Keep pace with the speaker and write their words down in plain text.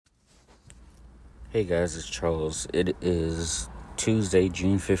Hey guys, it's Charles. It is Tuesday,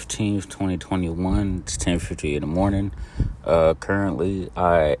 June 15th, 2021. It's 10:50 in the morning. Currently,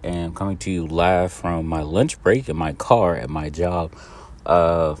 I am coming to you live from my lunch break in my car at my job.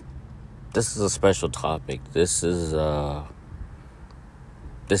 This is a special topic. This is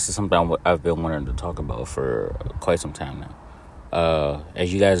something I've been wanting to talk about for quite some time now.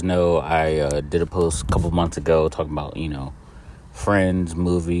 As you guys know, I did a post a couple months ago talking about, friends,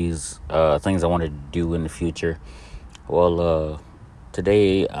 movies, things I wanted to do in the future. Well,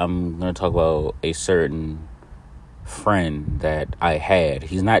 today I'm going to talk about a certain friend that I had.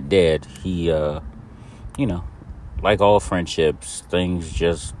 He's not dead. He, like all friendships, things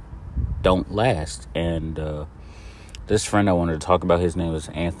just don't last. And this friend I wanted to talk about, his name is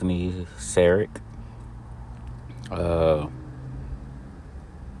Anthony Sarek.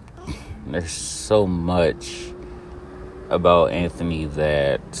 There's so much about Anthony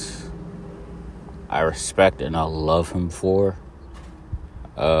that I respect and I love him for.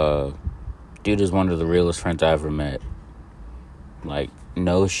 Dude is one of the realest friends I ever met. Like,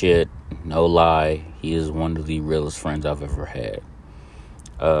 no shit, no lie. He is one of the realest friends I've ever had.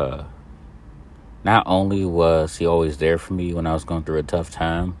 Not only was he always there for me when I was going through a tough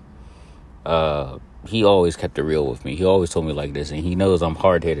time, he always kept it real with me. He always told me like this, and he knows I'm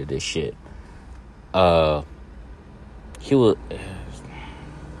hard-headed as shit.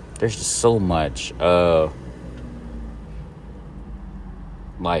 There's just so much. I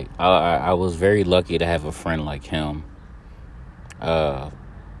was very lucky to have a friend like him.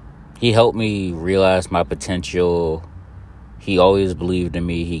 He helped me realize my potential. He always believed in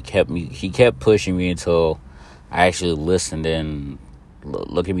me. He kept pushing me until I actually listened, and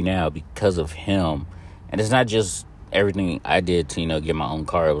look at me now because of him. And it's not just everything I did to, get my own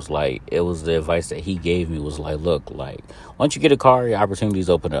car. It was the advice that he gave me was like, look, like, once you get a car, your opportunities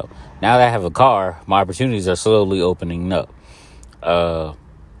open up. Now that I have a car, my opportunities are slowly opening up. I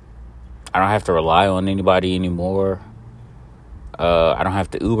don't have to rely on anybody anymore. I don't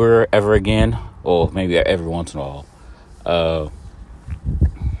have to Uber ever again. Or maybe every once in a while.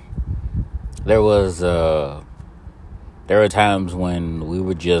 There were times when we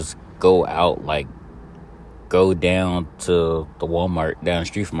would just go out, like, go down to the Walmart down the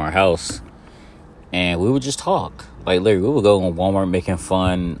street from our house, and we would just talk. Like, literally, we would go in Walmart making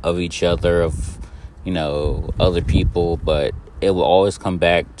fun of each other, of, other people, but it would always come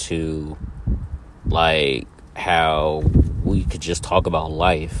back to, like, how we could just talk about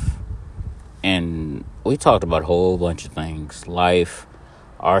life. And we talked about a whole bunch of things. Life,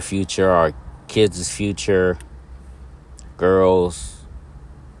 our future, our kids' future, girls,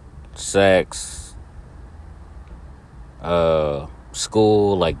 sex,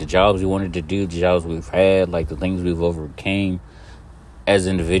 school, like the jobs we wanted to do, the jobs we've had, like the things we've overcame as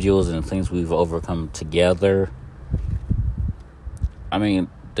individuals and the things we've overcome together. I mean,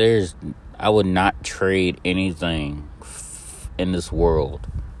 I would not trade anything in this world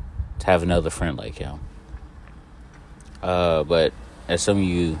to have another friend like him. But as some of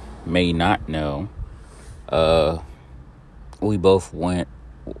you may not know, we both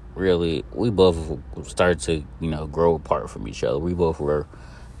started to, grow apart from each other. We both were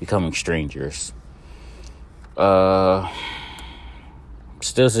becoming strangers. Still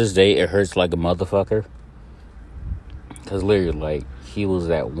to this day, it hurts like a motherfucker. Because literally, like, he was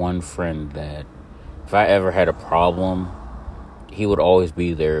that one friend that if I ever had a problem, he would always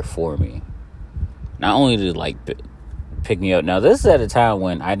be there for me. Not only to, like, pick me up. Now, this is at a time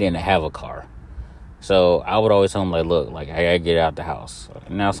when I didn't have a car. So I would always tell him, like, look, like, I gotta get out the house.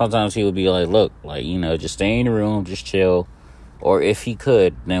 Now, sometimes he would be like, look, like, just stay in the room, just chill. Or if he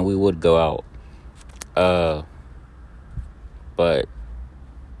could, then we would go out. But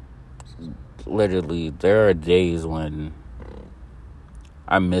literally, there are days when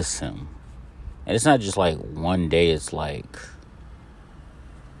I miss him. And it's not just, like, one day. It's, like,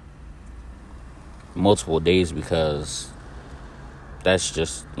 multiple days, because that's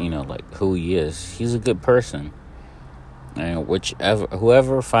just, like, who he is. He's a good person. And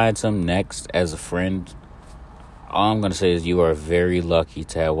whoever finds him next as a friend, all I'm going to say is you are very lucky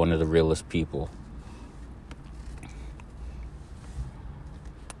to have one of the realest people.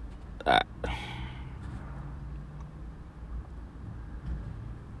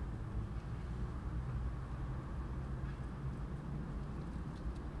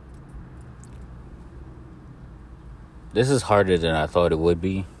 This is harder than I thought it would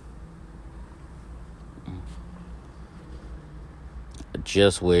be. I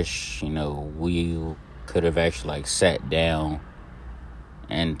just wish, we could have actually, like, sat down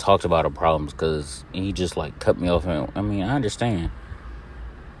and talked about our problems, because he just, like, cut me off. And, I mean, I understand.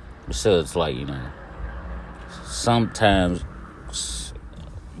 But still, it's like, sometimes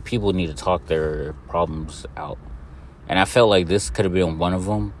people need to talk their problems out. And I felt like this could have been one of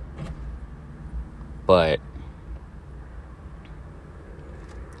them. But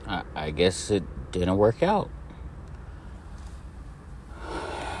I guess it didn't work out.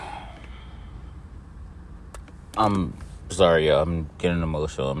 I'm sorry, y'all. I'm getting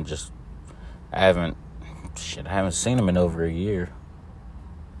emotional. I haven't seen him in over a year.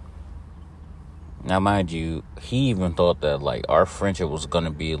 Now, mind you, he even thought that, like, our friendship was going to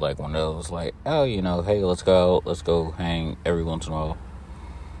be, like, one of those, like, oh, hey, let's go hang every once in a while.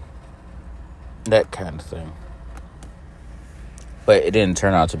 That kind of thing. But it didn't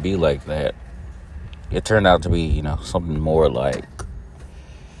turn out to be like that. It turned out to be, something more like,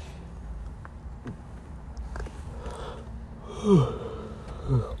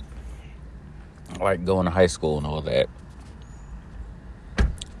 going to high school and all that.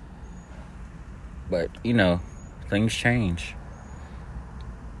 But, things change.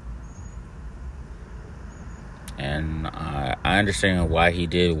 And I understand why he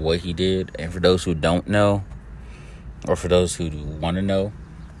did what he did. And for those who don't know, or for those who want to know,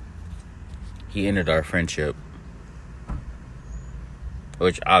 he ended our friendship.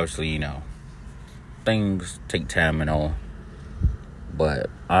 Which, obviously, things take time and all. But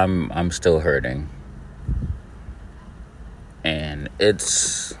I'm still hurting. And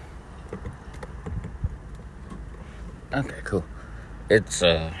it's... Okay, cool. It's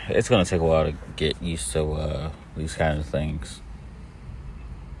gonna take a while to get used to these kinds of things.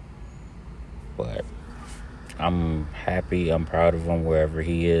 But I'm happy, I'm proud of him wherever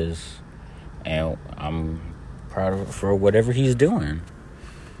he is. And I'm proud of him for whatever he's doing.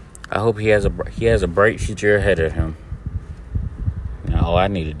 I hope he has a bright future ahead of him. Now, all I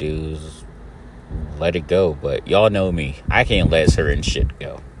need to do is let it go. But y'all know me. I can't let certain shit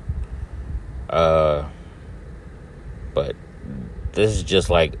go. But this is just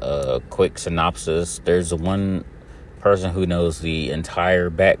like a quick synopsis. There's one person who knows the entire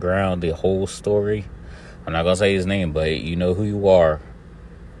background, the whole story. I'm not going to say his name, but you know who you are.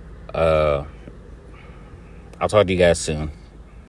 I'll talk to you guys soon.